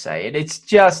way to say it. It's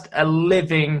just a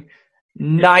living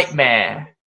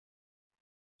nightmare.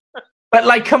 But,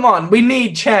 like, come on, we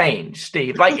need change,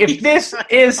 Steve. Like, if this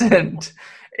isn't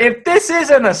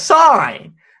a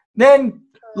sign, then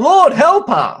Lord help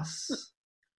us.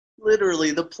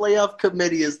 Literally, the playoff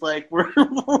committee is like, we're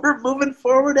moving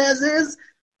forward as is,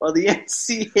 while the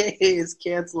NCAA is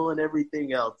canceling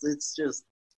everything else. It's just,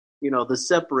 you know, the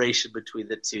separation between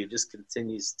the two just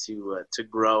continues to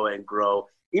grow and grow,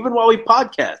 even while we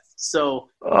podcast. So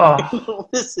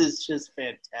this is just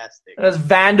fantastic. Is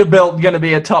Vanderbilt going to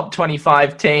be a top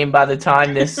 25 team by the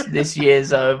time this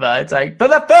year's over? It's like, for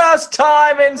the first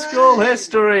time in school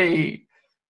history,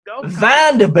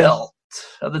 Vanderbilt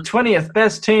are the 20th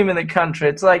best team in the country.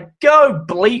 It's like, go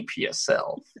bleep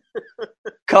yourself.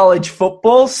 College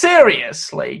football,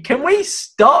 seriously. Can we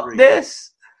stop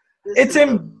this? It's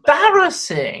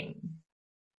embarrassing.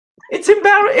 It's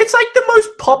like the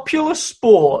most popular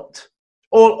sport.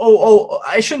 Or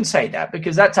I shouldn't say that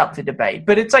because that's up for debate.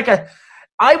 But it's like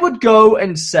I would go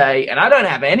and say, and I don't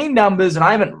have any numbers and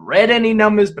I haven't read any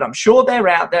numbers, but I'm sure they're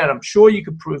out there and I'm sure you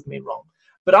could prove me wrong.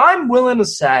 But I'm willing to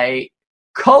say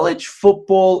college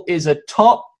football is a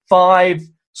top 5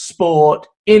 sport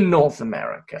in North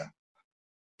America,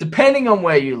 depending on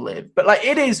where you live. But, like,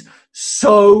 it is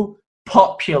so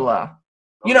popular.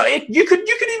 You know, you could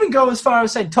even go as far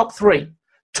as saying top 3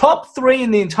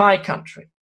 in the entire country.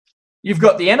 You've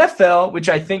got the NFL, which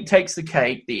I think takes the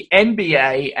cake, the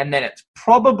NBA, and then it's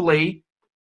probably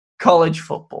college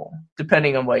football,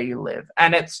 depending on where you live.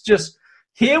 And it's just,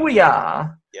 here we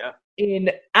are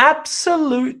in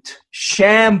absolute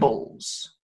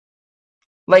shambles,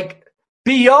 like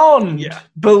beyond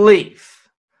belief.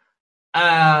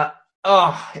 It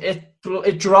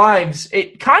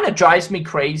kind of drives me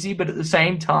crazy, but at the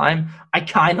same time, I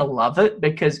kind of love it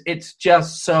because it's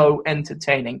just so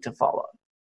entertaining to follow.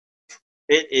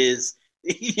 It is,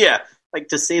 like,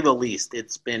 to say the least.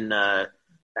 It's been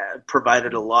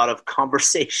provided a lot of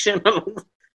conversation,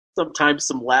 sometimes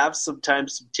some laughs,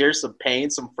 sometimes some tears, some pain,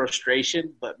 some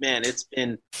frustration. But, man, it's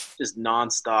been just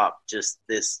nonstop, just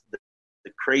the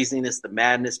craziness, the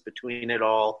madness between it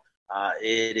all.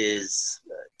 It is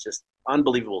just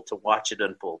unbelievable to watch it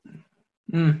unfold.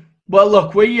 Well,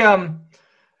 look, we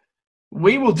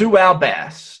will do our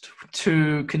best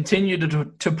to continue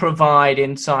to provide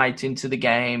insight into the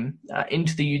game,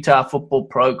 into the Utah football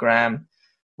program.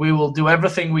 We will do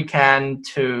everything we can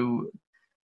to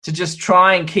just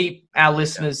try and keep our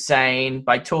listeners sane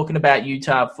by talking about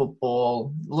Utah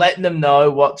football, letting them know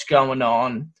what's going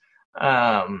on.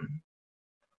 By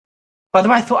the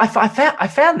way, I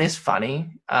found this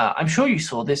funny. I'm sure you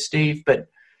saw this, Steve, but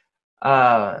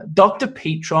Dr.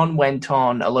 Petron went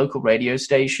on a local radio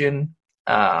station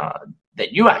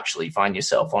that you actually find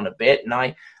yourself on a bit, and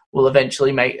I will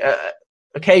eventually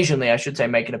occasionally, I should say,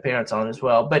 make an appearance on as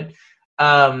well. But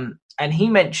and and he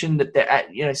mentioned that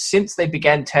since they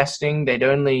began testing, they'd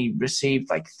only received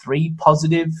like 3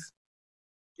 positive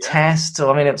tests.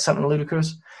 So I mean, it was something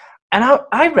ludicrous. And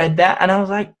I read that, and I was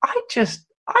like,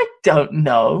 I don't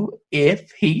know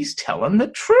if he's telling the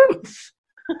truth.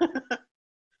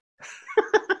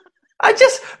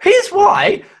 Here's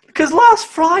why. Because last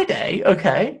Friday,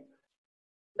 okay,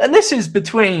 and this is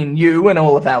between you and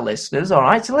all of our listeners, all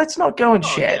right? So let's not go and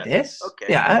share this. Okay.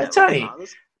 Yeah,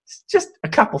 it's just a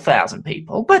couple thousand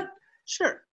people. But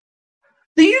sure,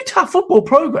 the Utah football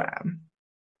program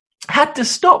had to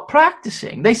stop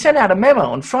practicing. They sent out a memo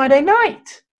on Friday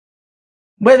night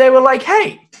where they were like,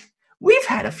 hey, we've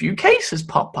had a few cases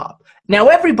pop up. Now,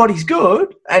 everybody's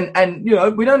good, and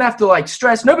we don't have to, like,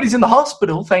 stress. Nobody's in the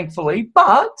hospital, thankfully,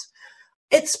 but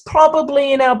it's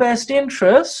probably in our best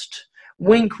interest,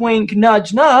 wink, wink,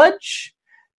 nudge, nudge,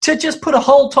 to just put a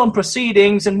halt on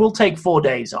proceedings, and we'll take 4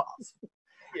 days off.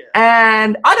 Yeah.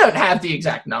 And I don't have the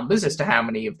exact numbers as to how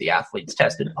many of the athletes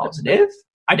tested positive.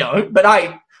 I don't, but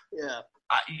I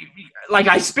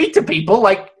speak to people,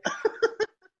 like,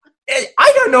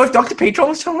 I don't know if Dr. Petron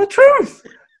was telling the truth.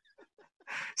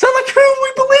 So, like, who are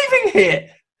we believing here?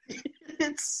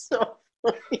 It's so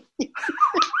funny.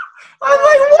 I'm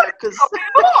like, what?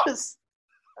 Because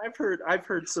I've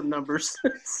heard some numbers,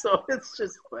 so it's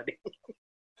just funny.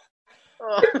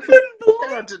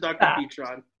 Shout out to Dr.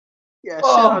 Petron. Yeah,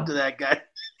 shout out to that guy.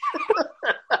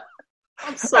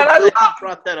 I'm so glad you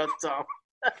brought that up, Tom.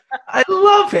 I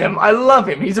love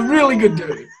him. He's a really good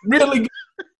dude. Really good.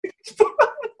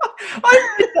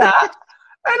 I read that,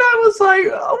 and I was like,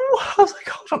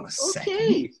 hold on a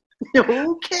second.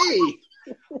 Okay.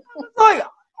 Like,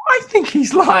 I think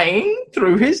he's lying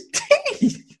through his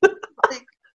teeth. Like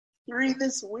 3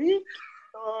 this week?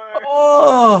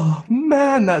 Oh,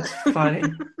 man, that's funny.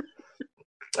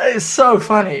 It's so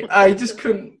funny. I just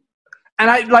couldn't. And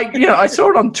I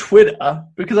saw it on Twitter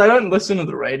because I don't listen to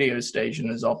the radio station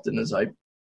as often as I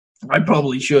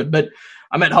probably should. But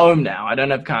I'm at home now. I don't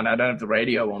have the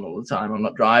radio on all the time. I'm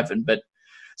not driving. But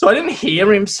so I didn't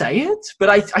hear him say it, but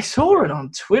I saw it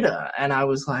on Twitter, and I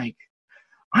was like,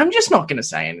 I'm just not going to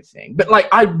say anything. But, like,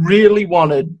 I really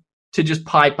wanted to just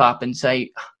pipe up and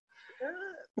say,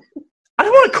 I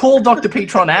don't want to call Dr.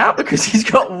 Petron out because he's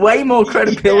got way more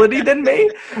credibility than me,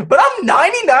 but I'm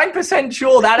 99%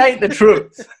 sure that ain't the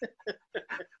truth.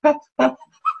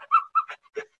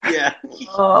 Yeah.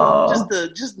 Oh.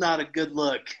 Just not a good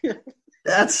look.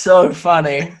 That's so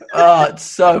funny. Oh, it's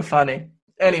so funny.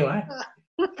 Anyway,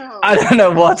 I don't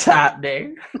know what's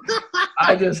happening.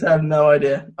 I just have no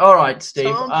idea. All right,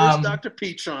 Steve. Tom versus Dr.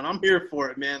 Petron. I'm here for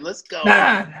it, man. Let's go.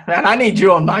 Man, I need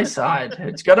you on my side.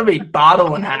 It's got to be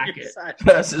Bartle and Hackett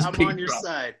versus Petron. I'm on your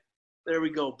side. There we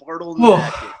go. Bartle and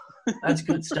Hackett. That's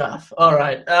good stuff. All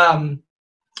right.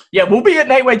 Yeah, we'll be at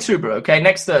Nate Wade Subaru, okay,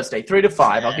 next Thursday, 3 to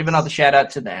 5. Yes. I'll give another shout-out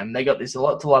to them. They got this A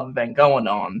Lot to Love event going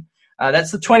on.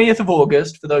 That's the 20th of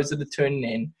August for those that are tuning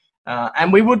in.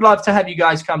 And we would love to have you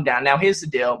guys come down. Now, here's the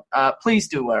deal. Please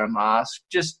do wear a mask.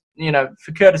 Just,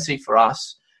 for courtesy for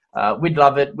us. We'd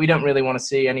love it. We don't really want to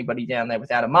see anybody down there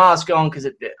without a mask on because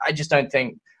I just don't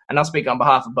think, and I'll speak on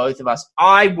behalf of both of us,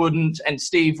 I wouldn't and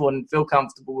Steve wouldn't feel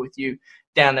comfortable with you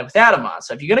down there without a mask.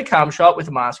 So if you're going to come, show up with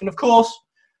a mask. And, of course,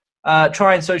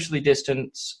 try and socially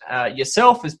distance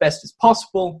yourself as best as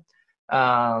possible.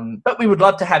 But we would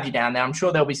love to have you down there. I'm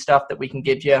sure there'll be stuff that we can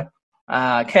give you.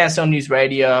 KSL News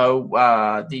Radio,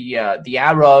 the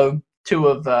Arrow, 2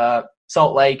 of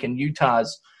Salt Lake and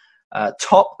Utah's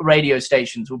top radio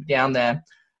stations will be down there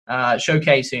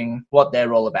showcasing what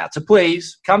they're all about. So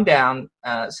please come down,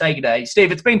 say good day.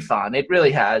 Steve, it's been fun. It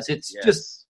really has. It's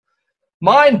just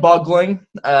mind-boggling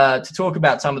to talk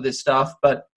about some of this stuff,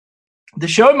 but the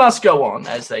show must go on,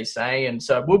 as they say, and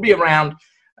so we'll be around.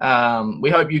 We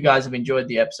hope you guys have enjoyed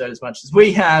the episode as much as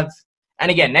we have. And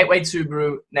again, Nate Wade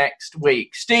Subaru next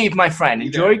week. Steve, my friend,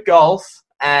 enjoy golf,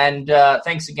 and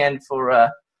thanks again for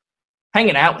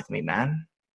hanging out with me, man.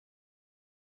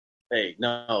 Hey,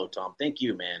 no, Tom. Thank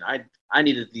you, man. I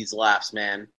needed these laughs,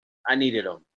 man. I needed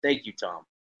them. Thank you, Tom.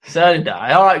 So did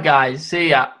I. All right, guys.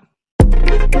 See ya.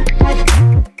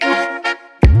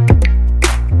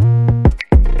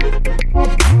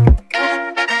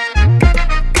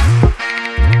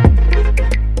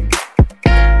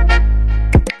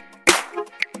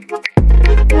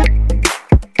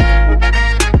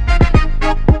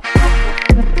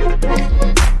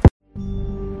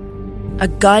 A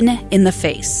gun in the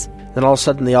face. Then all of a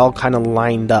sudden they all kind of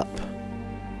lined up.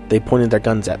 They pointed their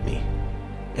guns at me.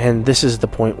 And this is the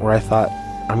point where I thought,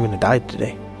 I'm going to die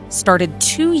today. Started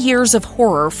 2 years of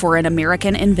horror for an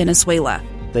American in Venezuela.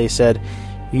 They said,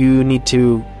 you need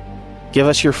to give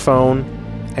us your phone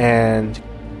And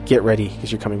get ready,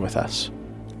 because you're coming with us.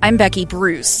 I'm Becky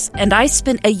Bruce, and I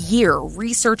spent a year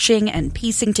researching and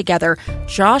piecing together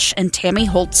Josh and Tammy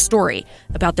Holt's story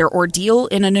about their ordeal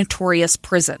in a notorious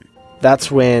prison. That's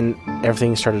when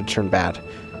everything started to turn bad.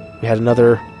 We had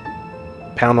another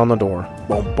pound on the door.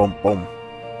 Boom, boom, boom.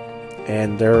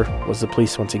 And there was the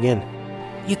police once again.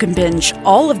 You can binge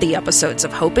all of the episodes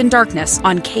of Hope and Darkness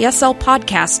on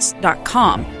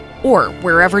KSLPodcasts.com or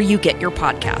wherever you get your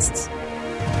podcasts.